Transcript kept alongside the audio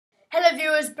Hello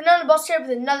viewers, BananaBoss here with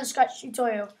another Scratch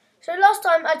tutorial. So last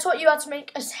time I taught you how to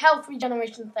make a health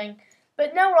regeneration thing,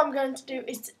 but now what I'm going to do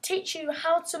is to teach you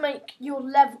how to make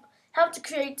how to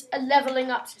create a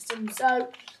leveling up system. So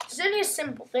it's only a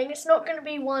simple thing. It's not going to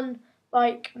be one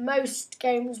like most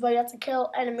games where you have to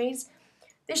kill enemies.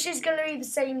 This is going to be the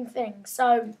same thing.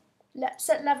 So let's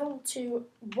set level to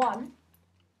 1.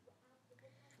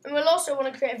 And we'll also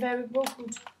want to create a variable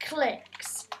called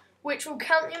clicks, which will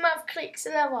count the amount of clicks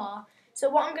there are. So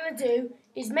what I'm going to do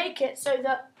is make it so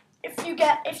that if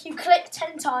you click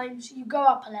 10 times, you go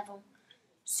up a level.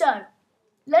 So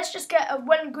let's just get a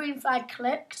when green flag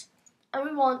clicked, and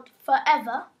we want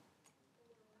forever.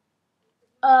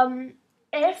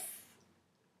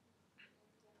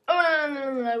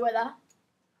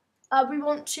 We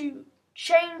want to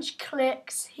change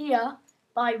clicks here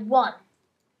by 1.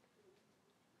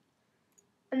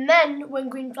 And then when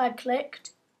green flag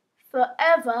clicked,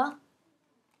 forever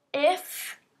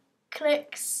if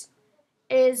clicks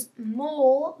is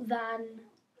more than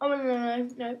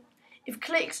if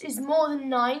clicks is more than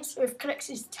 9, so if clicks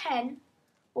is 10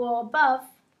 or above,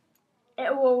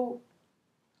 it will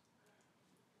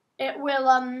if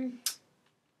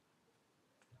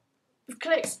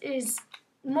clicks is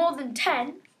more than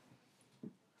 10,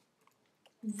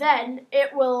 then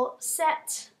it will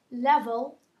set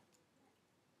level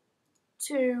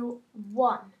to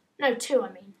 2 I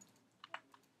mean.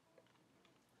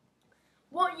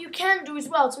 What you can do as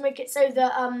well to make it so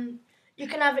that you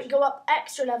can have it go up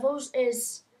extra levels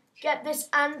is get this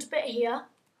and bit here.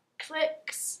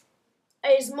 Clicks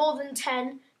is more than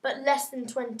 10 but less than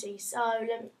 20. So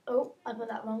let me, I put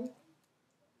that wrong.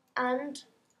 And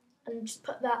just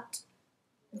put that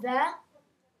there.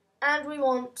 And we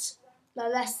want the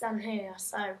less than here.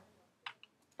 So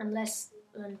and less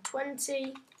than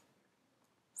 20.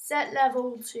 Set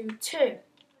level to 2.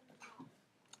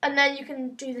 And then you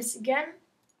can do this again.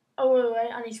 Oh,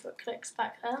 wait, I need to put clicks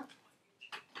back there.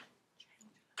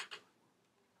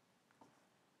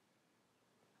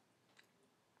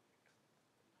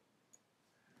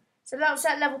 So that will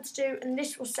set level to 2, and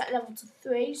this will set level to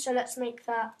 3. So let's make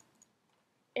that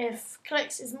if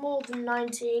clicks is more than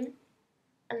 19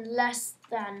 and less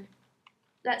than,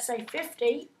 let's say,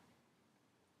 50,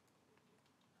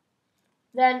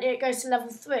 then it goes to level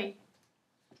 3.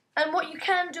 And what you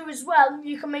can do as well,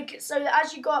 you can make it so that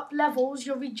as you go up levels,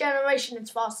 your regeneration is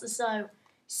faster. So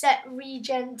set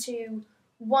regen to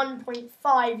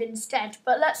 1.5 instead.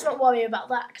 But let's not worry about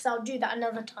that because I'll do that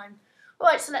another time.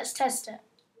 Alright, so let's test it.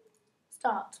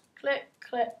 Start. Click,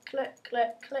 click, click,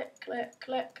 click, click, click,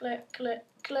 click, click, click,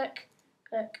 click,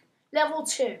 click. Level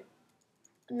 2.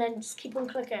 And then just keep on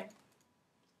clicking.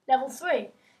 Level 3.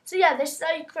 So yeah, this is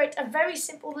how you create a very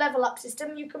simple level up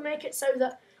system. You can make it so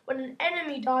that when an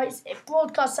enemy dies, it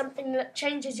broadcasts something that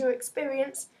changes your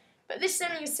experience. But this is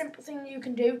only a simple thing that you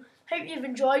can do. Hope you've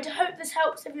enjoyed. Hope this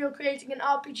helps if you're creating an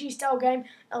RPG style game.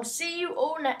 I'll see you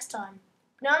all next time.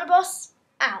 BananaBoss,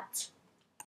 out.